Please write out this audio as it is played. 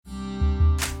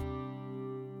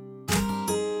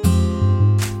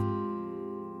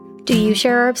Do you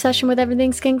share our obsession with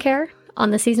everything skincare?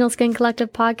 On the Seasonal Skin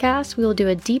Collective podcast, we will do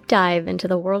a deep dive into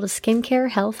the world of skincare,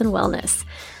 health, and wellness.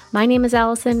 My name is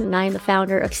Allison, and I am the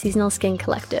founder of Seasonal Skin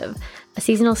Collective, a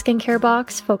seasonal skincare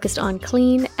box focused on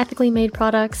clean, ethically made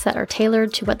products that are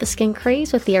tailored to what the skin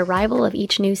craves with the arrival of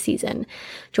each new season.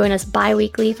 Join us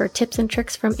bi-weekly for tips and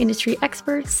tricks from industry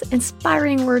experts,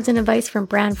 inspiring words and advice from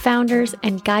brand founders,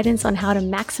 and guidance on how to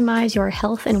maximize your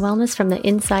health and wellness from the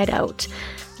inside out.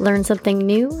 Learn something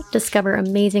new, discover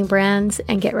amazing brands,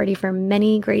 and get ready for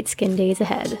many great skin days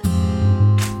ahead.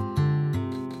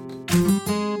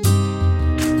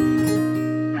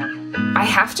 I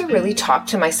have to really talk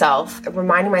to myself,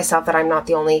 reminding myself that I'm not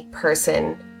the only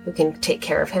person who can take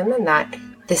care of him and that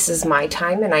this is my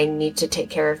time and I need to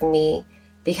take care of me,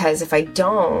 because if I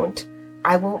don't,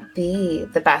 I won't be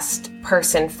the best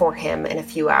person for him in a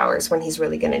few hours when he's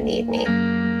really going to need me.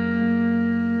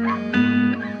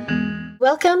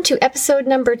 Welcome to episode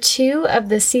number 2 of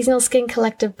the Seasonal Skin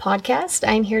Collective podcast.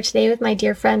 I'm here today with my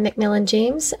dear friend Macmillan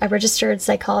James, a registered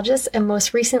psychologist and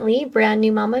most recently brand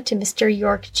new mama to Mr.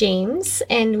 York James.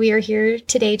 And we are here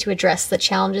today to address the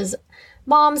challenges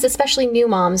moms, especially new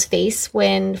moms, face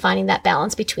when finding that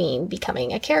balance between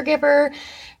becoming a caregiver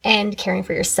and caring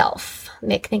for yourself.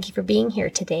 Mick, thank you for being here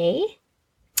today.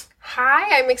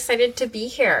 Hi, I'm excited to be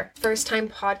here. First time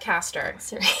podcaster.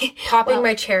 Sorry. Popping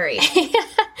my cherry.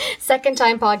 Second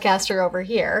time podcaster over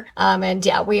here. And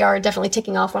yeah, we are definitely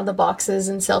ticking off one of the boxes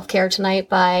in self-care tonight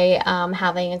by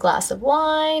having a glass of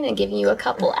wine and giving you a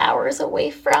couple hours away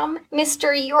from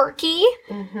Mr. Yorkie.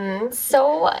 Mm-hmm.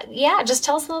 So yeah, just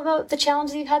tell us a little about the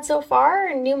challenges you've had so far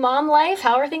and new mom life.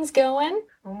 How are things going?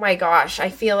 Oh my gosh, I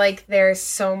feel like there's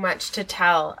so much to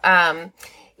tell.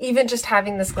 Even just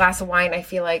having this glass of wine, I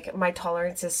feel like my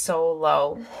tolerance is so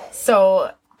low.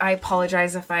 So I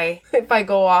apologize if I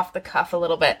go off the cuff a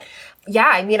little bit. Yeah,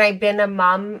 I mean, I've been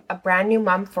a brand new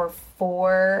mom for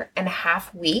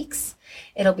 4.5 weeks.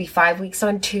 It'll be 5 weeks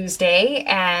on Tuesday.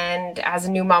 And as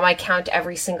a new mom, I count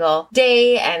every single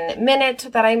day and minute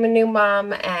that I'm a new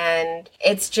mom. And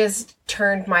it's just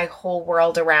turned my whole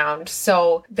world around.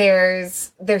 So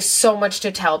there's so much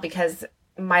to tell because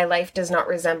my life does not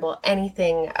resemble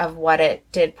anything of what it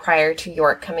did prior to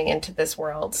York coming into this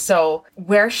world. So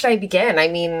where should I begin? I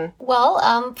mean...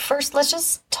 Well, first, let's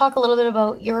just talk a little bit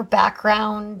about your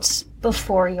background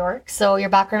before York. So your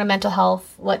background in mental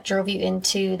health, what drove you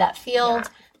into that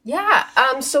field? Yeah.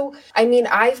 So, I mean,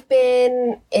 I've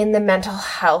been in the mental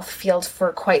health field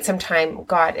for quite some time.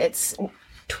 God, it's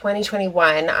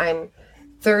 2021. I'm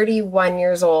 31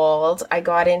 years old. I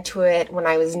got into it when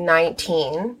I was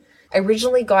 19. I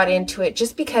originally got into it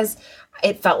just because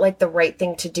it felt like the right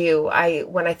thing to do.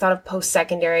 When I thought of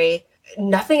post-secondary,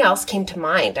 nothing else came to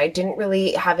mind. I didn't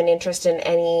really have an interest in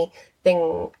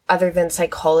anything other than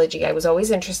psychology. I was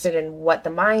always interested in what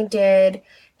the mind did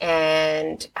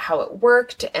and how it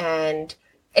worked, and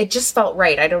it just felt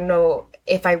right. I don't know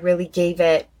if I really gave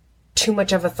it too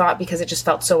much of a thought because it just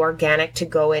felt so organic to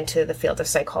go into the field of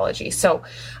psychology. So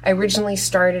I originally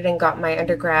started and got my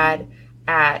undergrad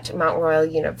at Mount Royal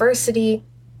University.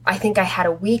 I think I had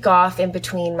a week off in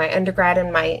between my undergrad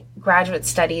and my graduate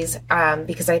studies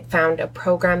because I found a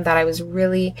program that I was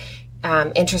really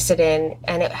interested in,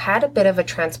 and it had a bit of a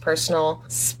transpersonal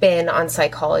spin on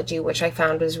psychology, which I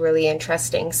found was really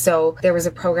interesting. So there was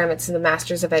a program, it's the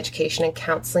Masters of Education and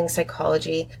Counseling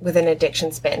Psychology with an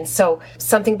addiction spin. So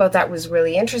something about that was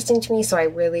really interesting to me. So I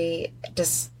really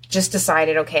just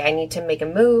decided, okay, I need to make a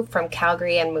move from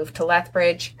Calgary and move to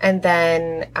Lethbridge, and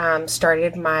then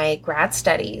started my grad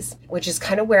studies, which is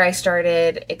kind of where I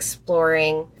started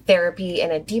exploring therapy in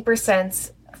a deeper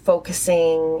sense,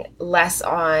 focusing less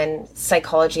on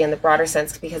psychology in the broader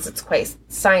sense because it's quite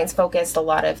science focused, a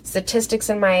lot of statistics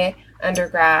in my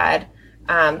undergrad,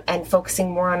 and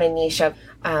focusing more on a niche of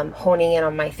honing in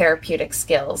on my therapeutic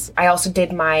skills. I also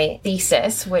did my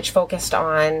thesis, which focused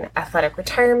on athletic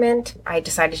retirement. I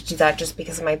decided to do that just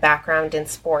because of my background in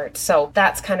sport. So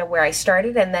that's kind of where I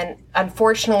started. And then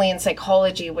unfortunately in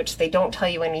psychology, which they don't tell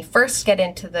you when you first get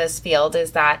into this field,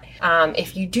 is that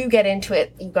if you do get into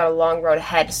it, you've got a long road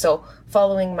ahead. So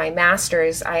following my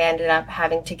master's, I ended up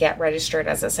having to get registered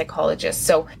as a psychologist.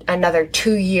 So another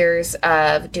 2 years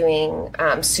of doing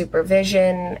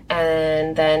supervision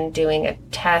and then doing a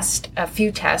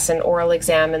few tests, an oral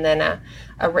exam and then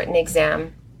a written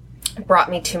exam brought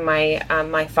me to my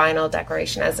my final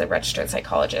declaration as a registered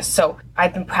psychologist. So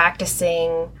I've been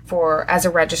practicing as a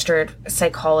registered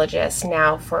psychologist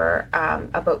now for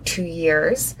about 2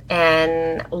 years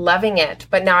and loving it.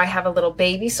 But now I have a little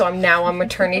baby, so I'm now on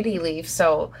maternity leave.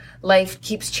 So life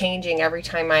keeps changing every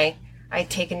time I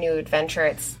take a new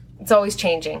adventure. It's always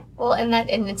changing. Well,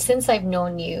 and since I've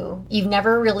known you, you've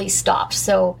never really stopped.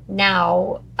 So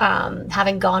now,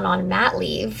 having gone on mat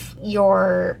leave,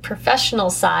 your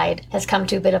professional side has come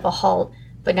to a bit of a halt.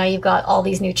 But now you've got all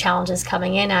these new challenges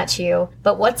coming in at you.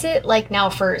 But what's it like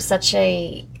now for such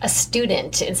a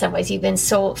student in some ways? You've been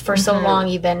so long,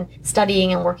 you've been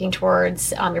studying and working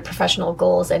towards your professional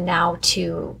goals, and now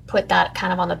to put that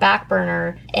kind of on the back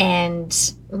burner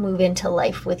and move into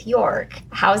life with York.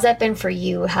 How has that been for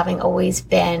you, having always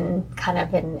been kind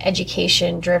of an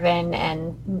education-driven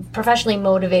and professionally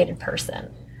motivated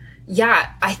person?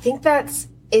 Yeah, I think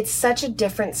it's such a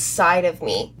different side of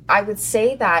me. I would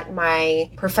say that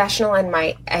my professional and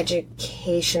my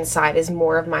education side is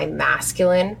more of my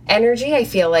masculine energy. I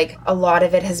feel like a lot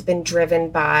of it has been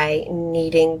driven by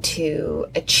needing to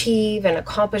achieve and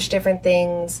accomplish different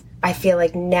things. I feel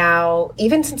like now,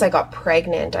 even since I got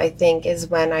pregnant, I think is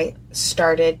when I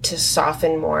started to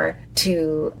soften more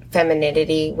to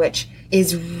femininity, which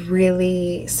is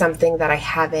really something that I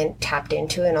haven't tapped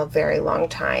into in a very long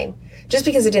time. Just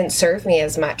because it didn't serve me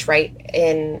as much, right,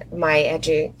 in my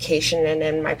education and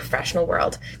in my professional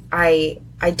world. I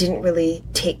didn't really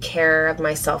take care of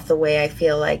myself the way I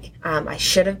feel like I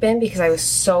should have been, because I was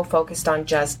so focused on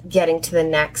just getting to the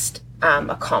next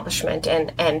accomplishment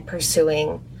and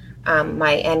pursuing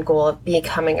my end goal of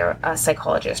becoming a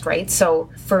psychologist, right? So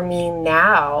for me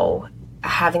now,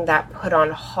 having that put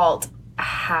on halt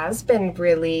has been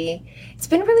really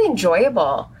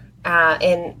enjoyable.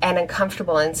 And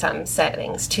uncomfortable in some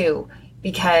settings too,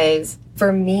 because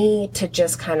for me to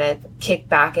just kind of kick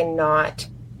back and not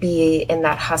be in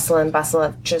that hustle and bustle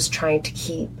of just trying to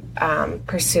keep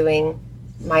pursuing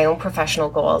my own professional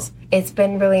goals, it's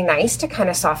been really nice to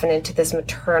kind of soften into this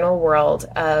maternal world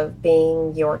of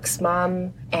being York's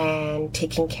mom and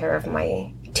taking care of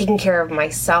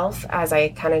myself as I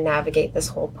kind of navigate this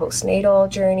whole postnatal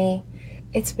journey.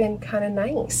 It's been kind of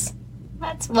nice.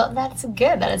 That's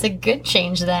good. That is a good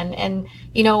change then. And,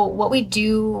 what we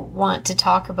do want to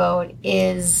talk about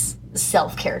is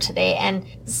self-care today. And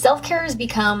self-care has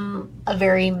become a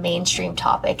very mainstream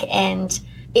topic, and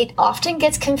it often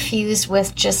gets confused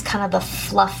with just kind of the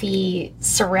fluffy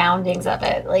surroundings of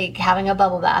it, like having a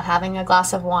bubble bath, having a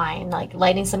glass of wine, like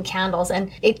lighting some candles.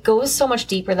 And it goes so much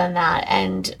deeper than that.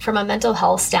 And from a mental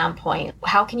health standpoint,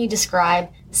 how can you describe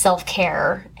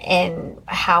self-care and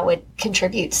how it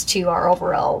contributes to our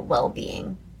overall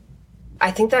well-being?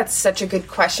 I think that's such a good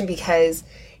question, because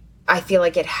I feel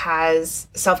like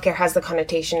self-care has the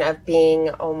connotation of being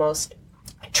almost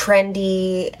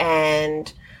trendy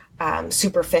and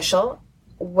superficial.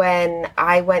 When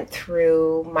I went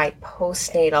through my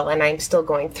postnatal, and I'm still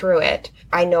going through it,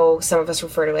 I know some of us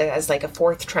refer to it as like a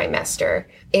fourth trimester.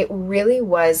 It really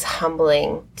was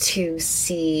humbling to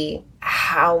see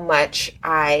how much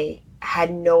I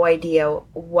had no idea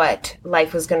what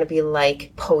life was going to be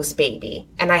like post-baby.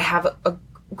 And I have a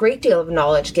great deal of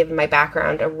knowledge given my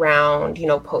background around,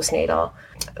 postnatal.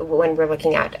 When we're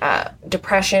looking at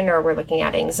depression or we're looking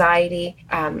at anxiety,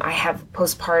 I have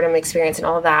postpartum experience and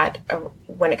all that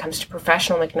when it comes to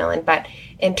professional Macmillan. But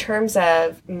in terms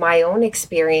of my own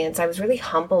experience, I was really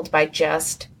humbled by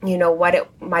just,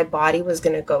 my body was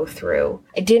going to go through.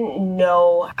 I didn't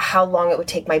know how long it would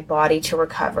take my body to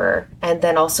recover. And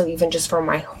then also even just for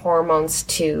my hormones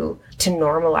to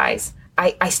normalize.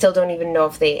 I still don't even know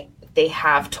if they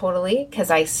have totally, because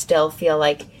I still feel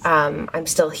like I'm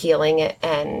still healing it,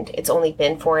 and it's only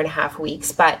been 4.5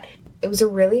 weeks. But it was a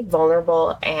really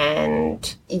vulnerable,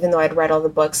 and even though I'd read all the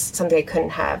books, something I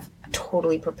couldn't have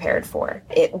totally prepared for.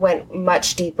 It went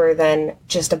much deeper than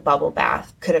just a bubble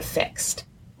bath could have fixed.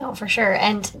 No, for sure.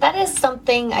 And that is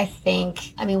something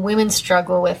women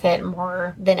struggle with it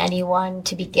more than anyone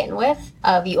to begin with.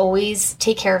 You always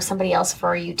take care of somebody else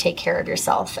before you take care of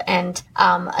yourself. And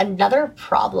another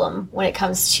problem when it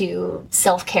comes to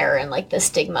self-care and like the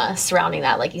stigma surrounding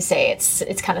that, like you say,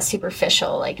 it's kind of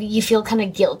superficial. Like you feel kind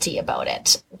of guilty about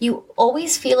it. You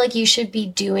always feel like you should be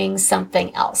doing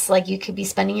something else. Like you could be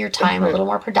spending your time a little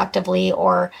more productively,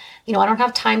 or, I don't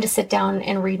have time to sit down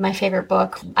and read my favorite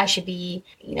book. I should be,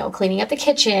 cleaning up the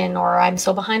kitchen, or I'm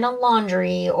so behind on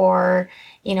laundry, or,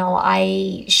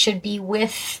 I should be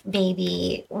with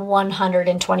baby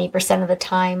 120% of the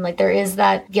time. Like there is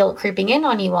that guilt creeping in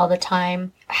on you all the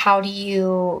time. How do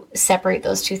you separate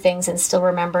those two things and still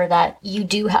remember that you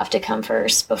do have to come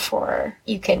first before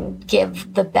you can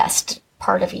give the best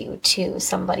part of you to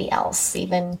somebody else,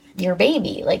 even your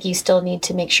baby? Like you still need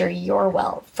to make sure you're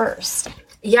well first.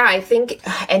 Yeah, I think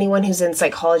anyone who's in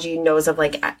psychology knows of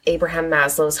like Abraham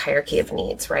Maslow's hierarchy of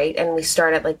needs, right? And we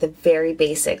start at like the very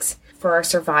basics for our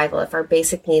survival. If our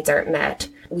basic needs aren't met,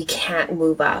 we can't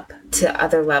move up to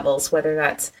other levels, whether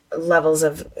that's levels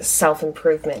of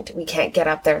self-improvement. We can't get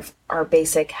up there, our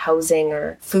basic housing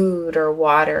or food or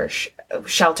water,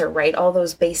 shelter, right? All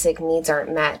those basic needs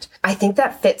aren't met. I think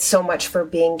that fits so much for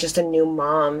being just a new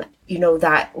mom. You know,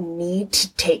 that need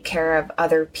to take care of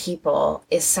other people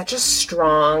is such a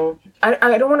strong,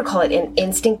 I don't want to call it an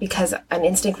instinct, because an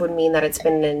instinct would mean that it's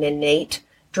been an innate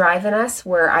drive in us,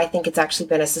 where I think it's actually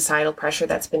been a societal pressure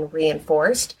that's been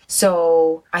reinforced.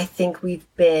 So I think we've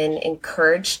been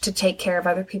encouraged to take care of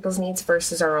other people's needs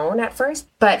versus our own at first.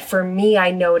 But for me,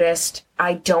 I noticed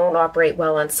I don't operate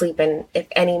well on sleep. And if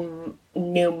any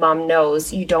new mom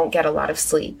knows, you don't get a lot of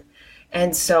sleep.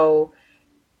 And so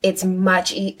it's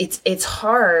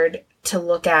hard to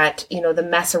look at, you know, the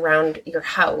mess around your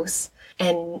house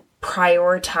and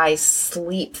prioritize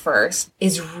sleep first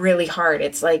is really hard.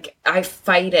 It's like I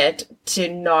fight it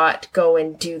to not go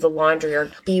and do the laundry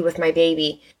or be with my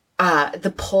baby.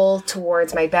 The pull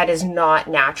towards my bed is not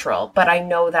natural, but I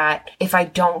know that if I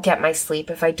don't get my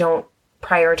sleep, if I don't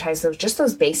prioritize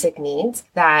those basic needs,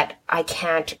 that I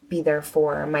can't be there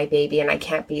for my baby and I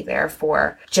can't be there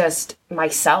for just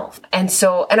myself. And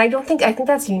I think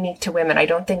that's unique to women. I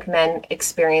don't think men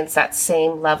experience that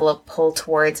same level of pull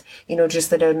towards, you know, just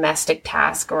the domestic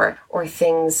task or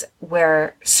things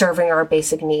where serving our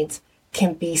basic needs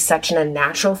can be such an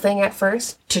unnatural thing at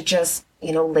first, to just,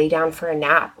 you know, lay down for a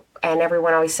nap. And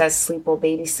everyone always says sleep while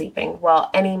baby's sleeping. Well,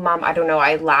 any mom, I don't know,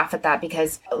 I laugh at that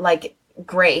because, like,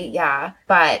 great, yeah,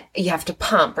 but you have to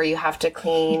pump, or you have to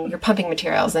clean your pumping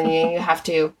materials, and you have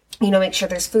to, you know, make sure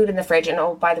there's food in the fridge. And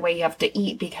oh, by the way, you have to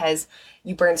eat because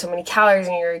you burn so many calories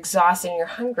and you're exhausted and you're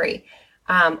hungry.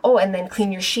 And then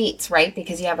clean your sheets, right?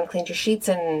 Because you haven't cleaned your sheets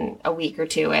in a week or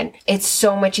two. And it's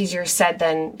so much easier said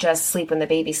than just sleep when the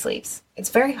baby sleeps. It's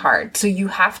very hard. So you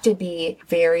have to be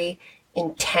very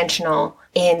intentional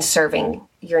in serving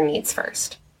your needs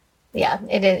first. Yeah,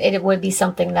 it would be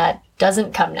something that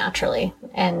doesn't come naturally,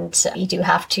 and you do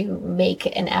have to make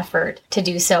an effort to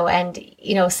do so. And,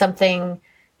 you know, something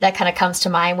that kind of comes to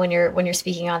mind when you're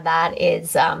speaking on that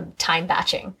is time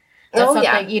batching.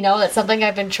 That's something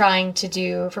I've been trying to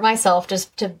do for myself,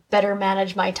 just to better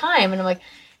manage my time. And I'm like,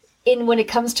 when it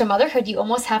comes to motherhood, you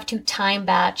almost have to time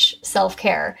batch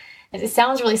self-care. It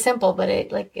sounds really simple, but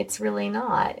it's really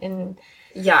not. And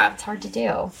yeah, it's hard to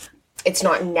do. It's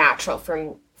not natural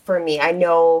for me. I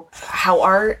know how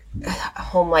our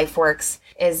home life works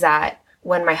is that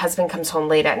when my husband comes home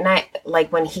late at night, like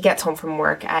when he gets home from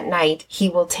work at night, he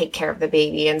will take care of the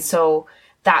baby. And so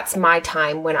that's my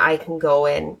time when I can go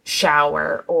and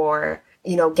shower or,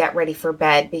 you know, get ready for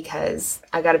bed, because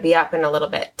I got to be up in a little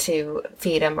bit to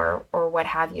feed him or what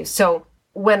have you. So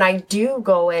when I do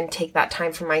go and take that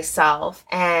time for myself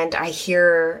and I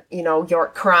hear, you know,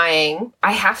 York crying,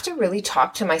 I have to really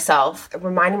talk to myself,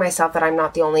 reminding myself that I'm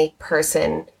not the only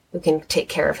person who can take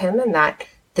care of him, and that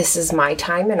this is my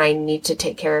time and I need to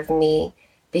take care of me,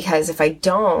 because if I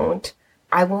don't,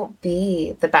 I won't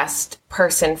be the best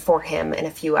person for him in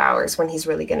a few hours when he's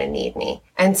really going to need me.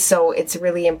 And so it's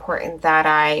really important that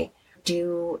I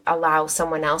do allow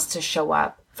someone else to show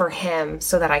up for him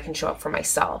so that I can show up for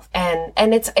myself. And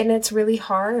it's really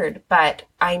hard, but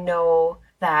I know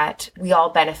that we all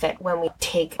benefit when we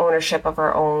take ownership of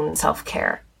our own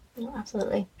self-care. Oh,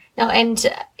 absolutely. No, and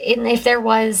if there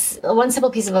was one simple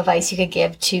piece of advice you could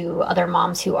give to other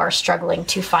moms who are struggling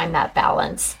to find that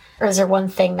balance, or is there one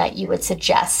thing that you would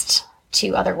suggest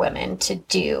to other women to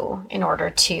do in order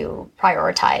to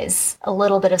prioritize a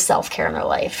little bit of self-care in their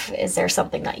life? Is there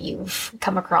something that you've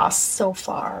come across so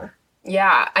far?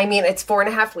 Yeah, I mean, it's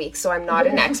 4.5 weeks, so I'm not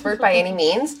an expert by any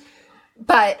means,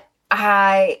 but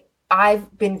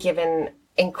I've been given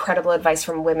incredible advice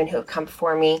from women who have come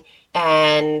before me.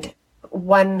 And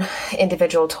one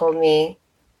individual told me,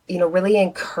 you know, really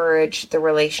encourage the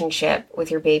relationship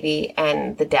with your baby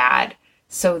and the dad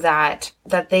so that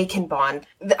they can bond.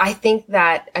 I think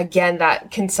that, again,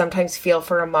 that can sometimes feel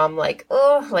for a mom like,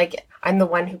 oh, like I'm the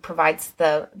one who provides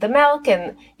the milk,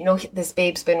 and, you know, this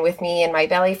babe's been with me in my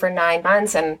belly for 9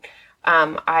 months, and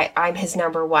I'm his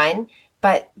number one.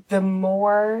 But the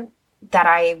more that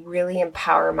I really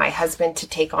empower my husband to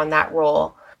take on that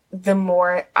role, the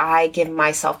more I give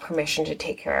myself permission to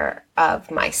take care of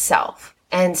myself.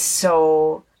 And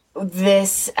so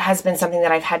this has been something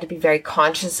that I've had to be very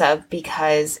conscious of,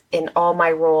 because in all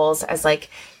my roles as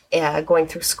going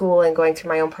through school and going through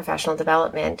my own professional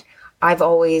development,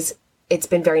 it's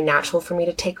been very natural for me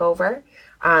to take over.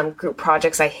 Group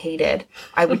projects I hated,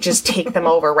 I would just take them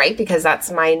over, right? Because that's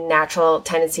my natural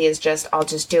tendency, is just, I'll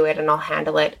just do it and I'll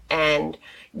handle it and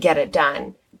get it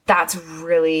done. That's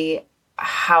really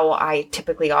how I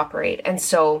typically operate. And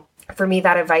so for me,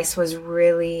 that advice was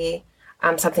really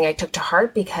something I took to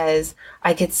heart, because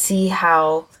I could see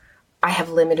how I have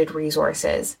limited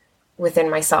resources within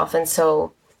myself. And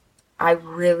so I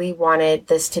really wanted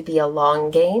this to be a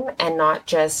long game and not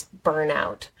just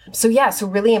burnout. So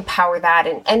really empower that,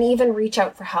 and even reach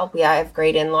out for help. I have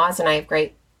great in-laws, and I have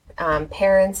great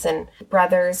parents and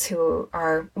brothers who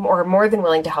are more than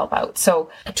willing to help out. So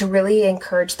to really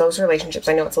encourage those relationships.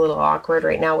 I know it's a little awkward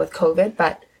right now with COVID,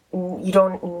 but you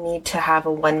don't need to have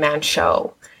a one-man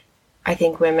show. I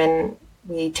think women,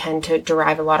 we tend to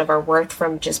derive a lot of our worth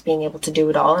from just being able to do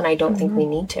it all, and I don't think we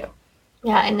need to.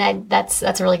 Yeah, and that's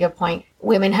a really good point.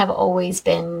 Women have always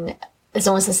been, there's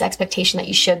almost this expectation that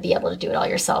you should be able to do it all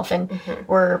yourself, and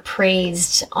we're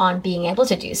praised on being able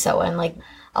to do so. And like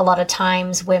a lot of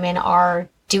times women are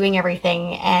doing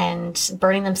everything and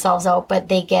burning themselves out, but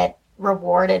they get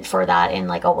rewarded for that in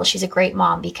like, oh, well, she's a great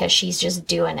mom because she's just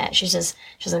doing it. She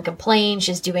doesn't complain.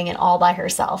 She's doing it all by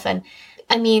herself. And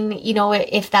I mean,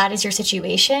 if that is your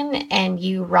situation and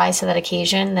you rise to that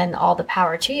occasion, then all the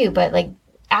power to you. But like,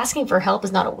 asking for help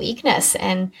is not a weakness.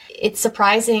 And it's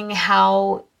surprising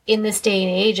how in this day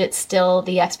and age, it's still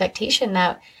the expectation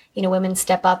that, women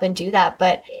step up and do that.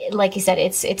 But like you said,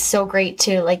 it's so great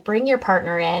to like bring your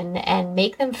partner in and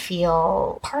make them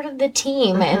feel part of the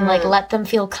team and like let them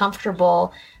feel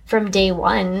comfortable from day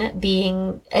one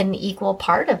being an equal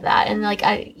part of that. And like,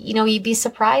 you'd be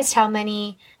surprised how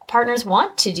many partners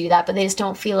want to do that, but they just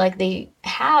don't feel like they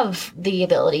have the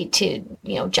ability to,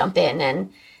 jump in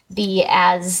and be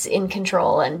as in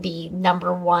control and be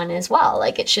number one as well.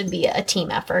 Like it should be a team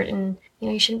effort, and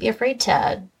you shouldn't be afraid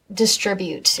to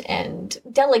distribute and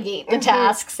delegate the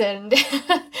tasks and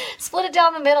split it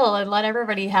down the middle and let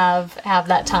everybody have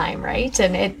that time, right?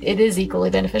 And it is equally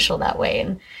beneficial that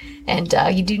way. And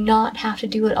you do not have to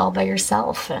do it all by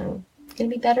yourself, and it's going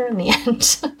to be better in the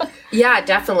end. Yeah,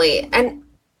 definitely. And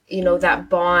that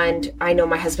bond, I know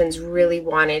my husband's really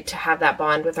wanted to have that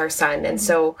bond with our son. And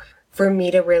so for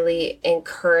me to really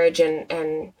encourage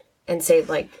and say,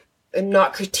 like,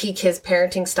 not critique his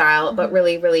parenting style, but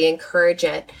really, really encourage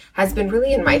it, has been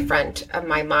really in my front of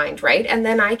my mind, right? And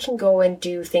then I can go and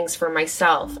do things for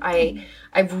myself.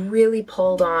 I've really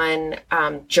pulled on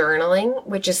journaling,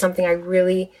 which is something I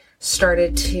really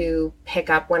started to pick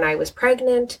up when I was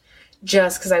pregnant,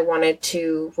 just because I wanted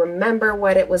to remember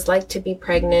what it was like to be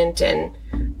pregnant, and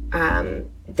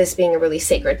this being a really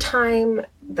sacred time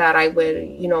that I would,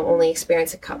 only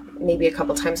experience maybe a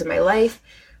couple times in my life.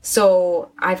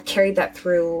 So I've carried that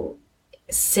through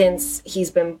since he's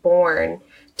been born,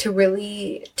 to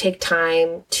really take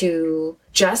time to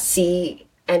just see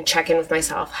and check in with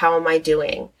myself. How am I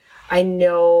doing? I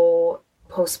know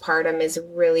postpartum is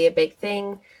really a big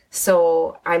thing.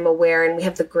 So I'm aware, and we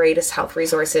have the greatest health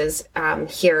resources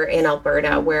here in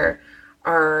Alberta, where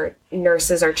our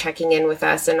nurses are checking in with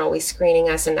us and always screening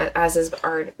us, and as is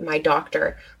my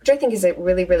doctor, which I think is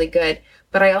really, really good.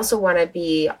 But I also want to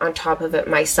be on top of it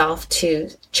myself to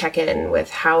check in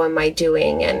with how am I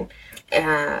doing, and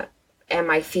am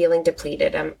I feeling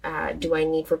depleted? Do I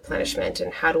need replenishment,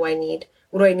 and what do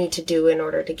I need to do in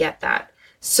order to get that?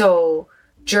 So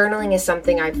journaling is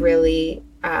something I've really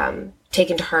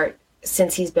taken to heart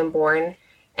since he's been born,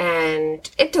 and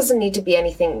it doesn't need to be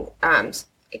anything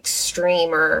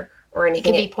extreme or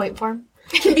anything. It can be point form.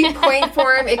 It can be point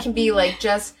form. It can be like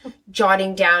just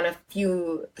jotting down a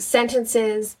few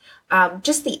sentences.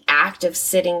 Just the act of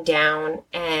sitting down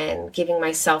and giving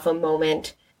myself a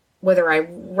moment, whether I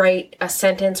write a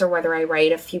sentence or whether I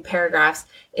write a few paragraphs,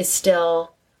 is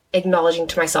still acknowledging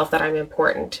to myself that I'm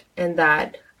important and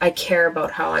that I care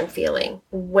about how I'm feeling.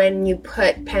 When you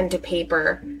put pen to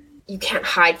paper, you can't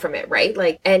hide from it,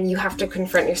 right? And you have to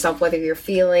confront yourself whether you're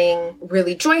feeling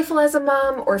really joyful as a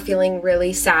mom or feeling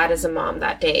really sad as a mom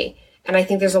that day. And I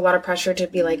think there's a lot of pressure to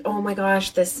be like, oh my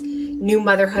gosh, this new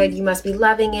motherhood, you must be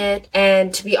loving it.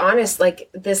 And to be honest,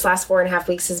 this last 4.5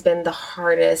 weeks has been the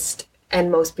hardest and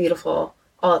most beautiful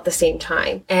all at the same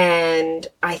time. And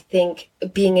I think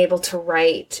being able to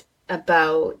write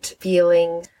about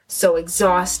feeling so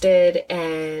exhausted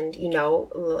and,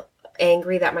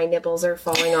 angry that my nipples are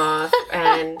falling off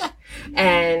and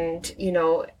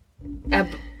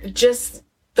just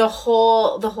the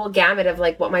whole gamut of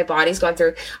what my body's gone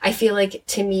through. I feel like,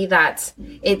 to me, that's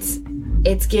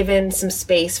it's given some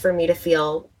space for me to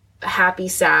feel happy,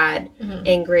 sad,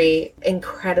 angry,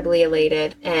 incredibly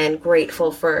elated, and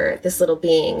grateful for this little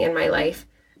being in my life.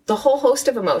 The whole host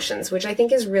of emotions, which I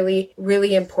think is really,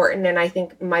 really important. And I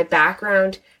think my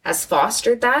background has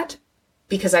fostered that,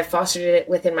 because I've fostered it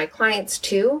within my clients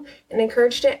too and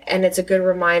encouraged it. And it's a good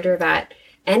reminder that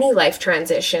any life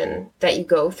transition that you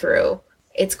go through,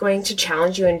 it's going to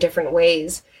challenge you in different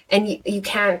ways. And you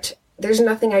can't, there's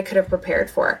nothing I could have prepared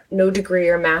for. No degree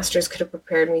or master's could have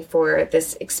prepared me for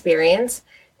this experience.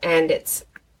 And it's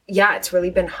really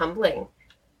been humbling.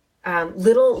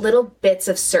 Little bits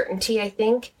of certainty, I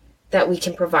think, that we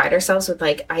can provide ourselves with,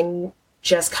 like, I'm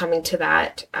just coming to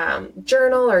that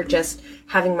journal or just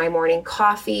having my morning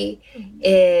coffee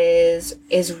is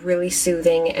really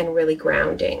soothing and really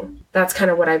grounding. That's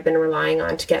kind of what I've been relying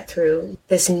on to get through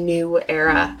this new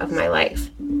era of my life.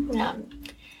 Yeah,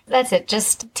 that's it.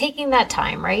 Just taking that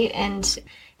time, right? And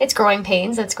it's growing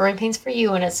pains. It's growing pains for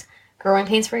you, and it's growing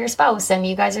pains for your spouse. And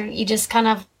you just kind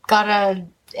of gotta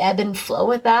ebb and flow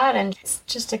with that. And it's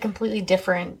just a completely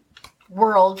different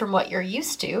world from what you're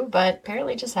used to, but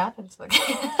apparently it just happens. Not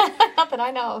that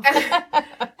I know of.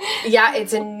 Yeah,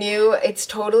 it's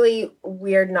totally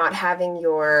weird not having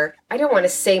I don't want to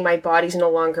say my body's no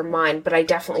longer mine, but I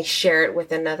definitely share it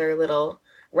with another little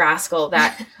rascal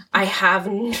that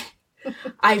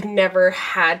I've never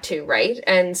had to, right?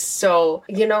 And so,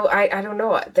 I don't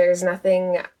know. There's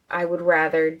nothing I would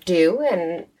rather do.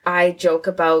 And I joke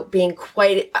about being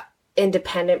quite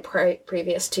independent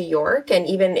previous to York, and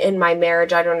even in my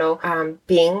marriage, I don't know,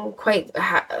 being quite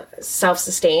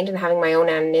self-sustained and having my own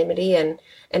anonymity and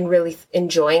really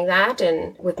enjoying that,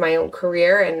 and with my own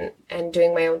career and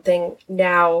doing my own thing.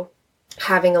 Now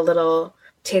having a little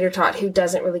tater tot who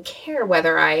doesn't really care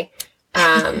whether I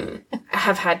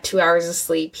have had 2 hours of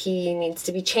sleep. He needs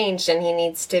to be changed and he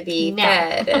needs to be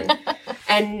fed.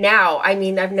 And now, I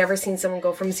mean, I've never seen someone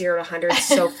go from 0 to 100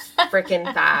 so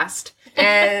freaking fast.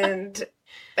 And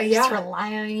just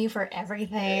relying on you for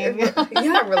everything.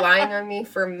 Relying on me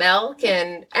for milk.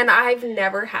 And I've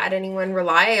never had anyone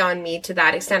rely on me to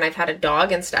that extent. I've had a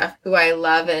dog and stuff who I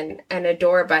love and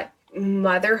adore, but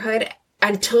motherhood,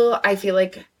 until I feel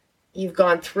like you've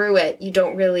gone through it, you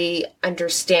don't really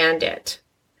understand it.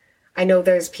 I know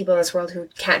there's people in this world who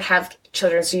can't have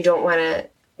children, so you don't want to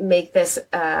make this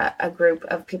a group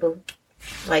of people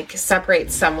like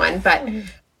separate someone,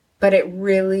 but it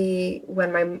really,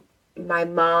 when my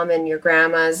mom and your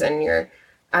grandmas and your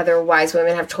other wise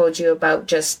women have told you about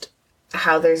just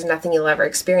how there's nothing you'll ever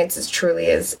experience,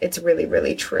 it's really,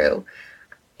 really true.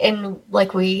 And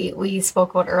like we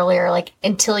spoke about earlier, like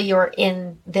until you're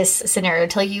in this scenario,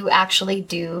 until you actually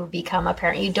do become a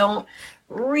parent, you don't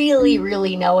really,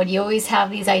 really know. And you always have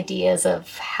these ideas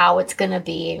of how it's going to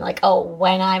be. Like, oh,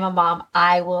 when I'm a mom,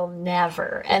 I will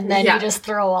never. And then you just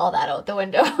throw all that out the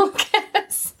window.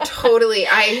 Totally.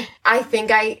 I think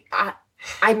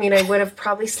I mean, I would have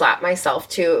probably slapped myself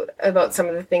too about some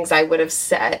of the things I've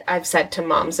said to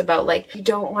moms about, like, you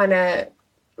don't want to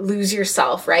lose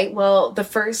yourself, right? Well, the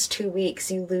first 2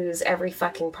 weeks you lose every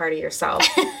fucking part of yourself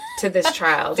to this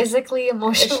child. Physically,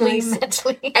 emotionally,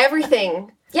 mentally.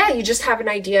 Everything. Yeah, you just have an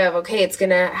idea of, okay, it's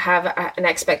going to have an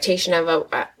expectation of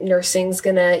nursing's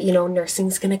going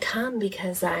to come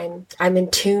because I'm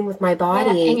in tune with my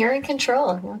body. Yeah, and you're in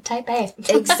control. You're type A.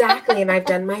 Exactly. And I've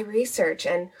done my research.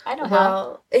 And I know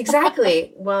how.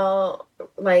 Exactly. Well,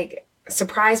 like,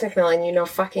 surprise, Macmillan, you know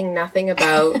fucking nothing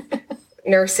about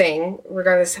nursing,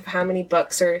 regardless of how many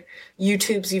books or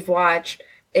YouTubes you've watched.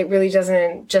 It really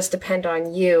doesn't just depend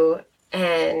on you.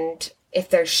 And if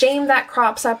there's shame that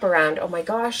crops up around, oh my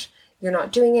gosh, you're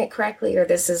not doing it correctly, or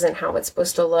this isn't how it's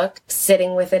supposed to look,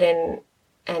 sitting with it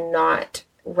and not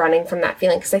running from that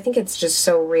feeling. Because I think it's just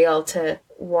so real to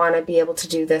want to be able to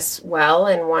do this well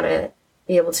and want to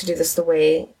be able to do this the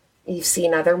way you've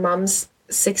seen other moms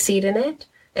succeed in it.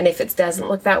 And if it doesn't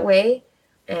look that way,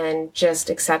 and just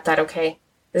accept that, okay,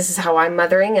 this is how I'm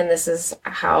mothering and this is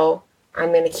how I'm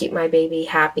going to keep my baby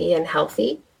happy and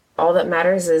healthy. All that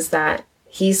matters is that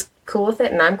he's cool with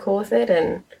it and I'm cool with it,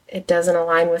 and it doesn't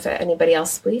align with anybody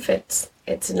else's belief. It's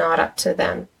not up to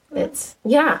them. It's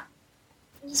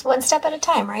just one step at a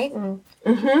time, right? And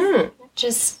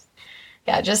just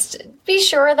be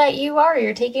sure that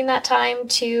you're taking that time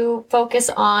to focus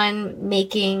on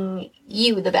making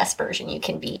you the best version you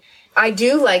can be. I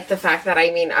do like the fact that,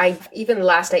 I even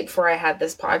last night before I had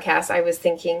this podcast, I was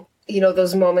thinking,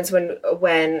 those moments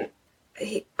when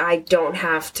I don't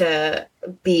have to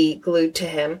be glued to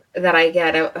him, that I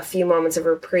get a few moments of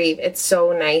reprieve. It's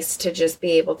so nice to just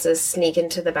be able to sneak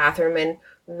into the bathroom and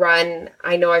run.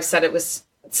 I know I've said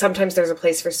sometimes there's a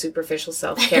place for superficial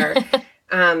self-care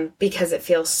because it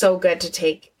feels so good to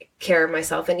take care of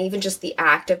myself. And even just the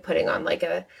act of putting on like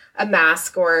a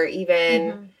mask, or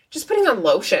even just putting on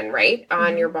lotion, right,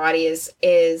 on your body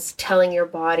is telling your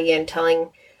body and telling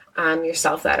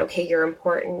yourself that, okay, you're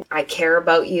important. I care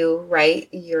about you, right?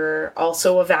 You're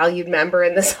also a valued member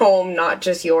in this home, not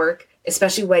just York.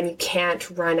 especially when you can't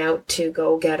run out to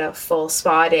go get a full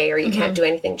spa day or you can't do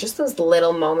anything, just those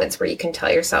little moments where you can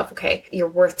tell yourself, okay, you're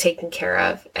worth taking care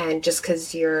of. And just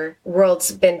because your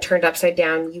world's been turned upside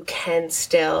down, you can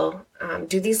still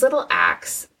do these little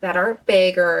acts that aren't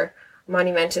big or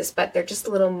monumentous, but they're just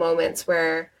little moments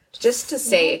where just to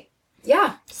say,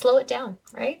 slow it down,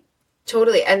 right?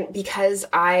 Totally. And because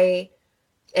and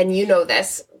you know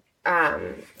this,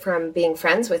 from being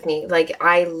friends with me, like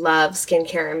I love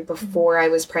skincare, and before I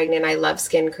was pregnant, I loved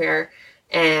skincare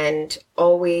and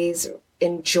always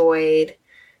enjoyed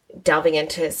delving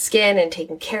into skin and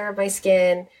taking care of my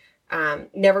skin.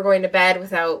 Never going to bed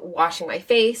without washing my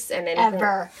face and anything.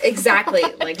 Ever. Exactly.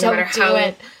 Like no matter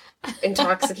how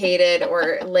intoxicated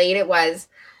or late it was,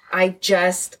 I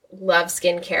just love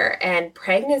skincare. And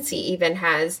pregnancy even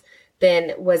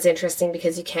was interesting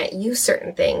because you can't use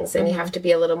certain things and you have to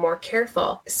be a little more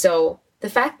careful. So the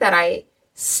fact that I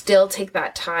still take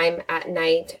that time at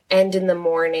night and in the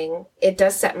morning, it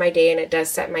does set my day and it does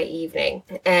set my evening.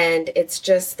 And it's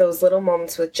just those little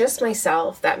moments with just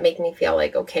myself that make me feel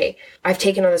like, okay, I've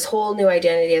taken on this whole new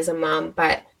identity as a mom,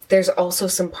 but there's also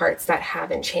some parts that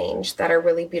haven't changed that are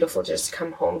really beautiful just to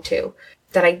come home to,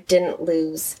 that I didn't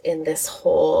lose in this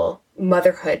whole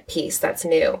motherhood piece that's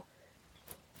new.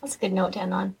 That's a good note to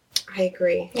end on. I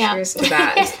agree. Yeah. Cheers to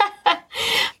that.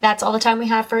 That's all the time we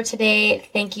have for today.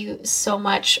 Thank you so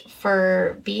much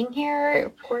for being here,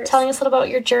 Of course. telling us a little about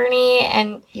your journey.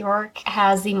 And York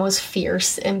has the most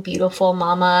fierce and beautiful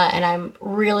mama, and I'm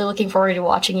really looking forward to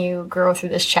watching you grow through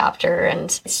this chapter. And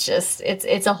it's just,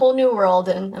 it's a whole new world,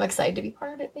 and I'm excited to be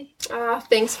part of it.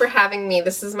 Thanks for having me.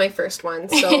 This is my first one,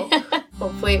 so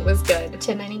hopefully it was good.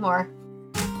 To many more.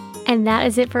 And that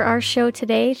is it for our show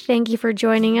today. Thank you for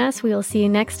joining us. We will see you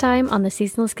next time on the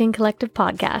Seasonal Skin Collective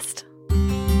podcast.